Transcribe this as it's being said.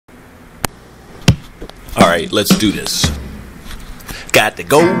Alright, let's do this. Got to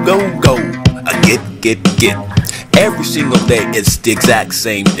go, go, go. Get. Every single day it's the exact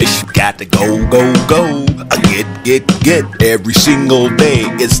same issue. Got to go, go, go. Get. Every single day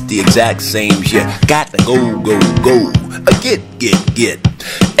it's the exact same shit. Got to go, go, go. Get.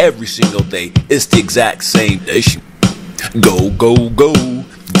 Every single day it's the exact same issue. Go, go, go.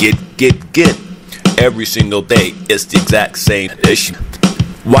 Get. Every single day it's the exact same issue.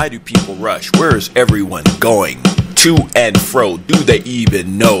 Why do people rush? Where is everyone going? To and fro, do they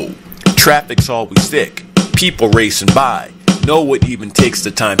even know? Traffic's always thick, people racing by. No one even takes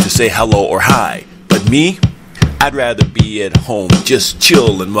the time to say hello or hi. But me? I'd rather be at home, just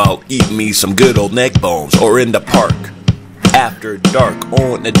chillin' while eating me some good old neck bones. Or in the park, after dark,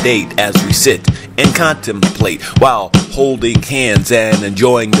 on a date as we sit and contemplate while holding hands and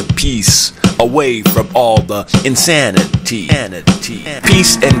enjoying the peace away from all the insanity.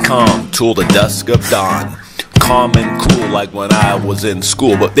 Peace and calm till the dusk of dawn. Calm and cool like when I was in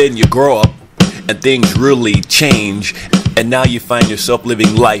school. But then you grow up and things really change, and now you find yourself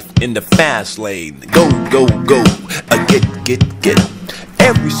living life in the fast lane. Go, go, go. Get.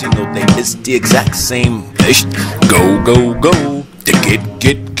 Every single day it's the exact same ish. Go, go, go.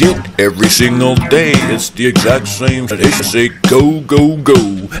 Get. Every single day it's the exact same ish. Say go, go,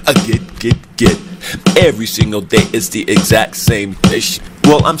 go. Get. Every single day it's the exact same ish.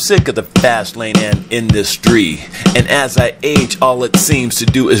 Well, I'm sick of the fast lane and industry, and as I age, all it seems to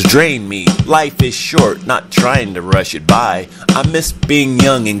do is drain me. Life is short, not trying to rush it by. I miss being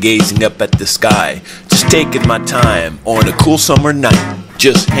young and gazing up at the sky, just taking my time on a cool summer night,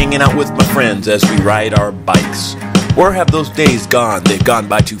 just hanging out with my friends as we ride our bikes. Where have those days gone? They've gone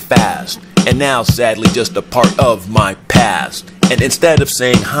by too fast, and now sadly just a part of my past. And instead of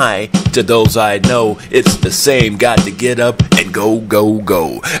saying hi to those I know, it's the same. Got to get up and go, go,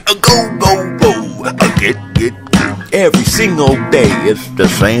 go. Go, go, go. Get. Every single day, it's the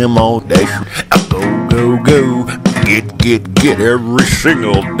same old day. Go, go, go. Get. Every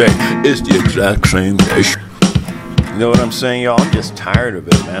single day, it's the exact same day. You know what I'm saying, y'all? I'm just tired of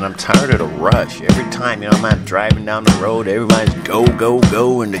it, man. I'm tired of the rush. Every time, I'm out driving down the road, everybody's go, go,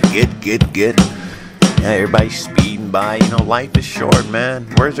 go, and the get. Yeah, everybody's speeding by. Life is short, man.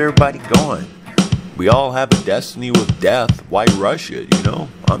 Where's everybody going? We all have a destiny with death. Why rush it,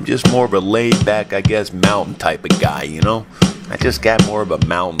 I'm just more of a laid-back, I guess, mountain type of guy, I just got more of a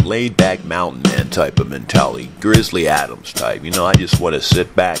laid-back mountain man type of mentality. Grizzly Adams type, I just want to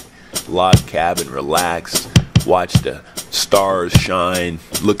sit back, log cabin, relax, watch the stars shine,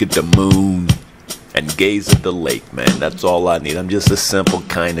 look at the moon, and gaze at the lake, man. That's all I need. I'm just a simple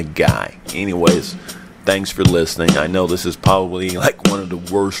kind of guy. Anyways, thanks for listening. I know this is probably like one of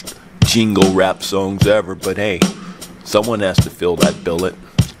the worst jingle rap songs ever, but hey, someone has to fill that billet.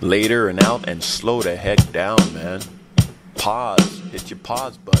 Later and out and slow the heck down, man. Pause. Hit your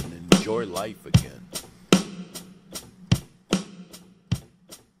pause button and enjoy life again.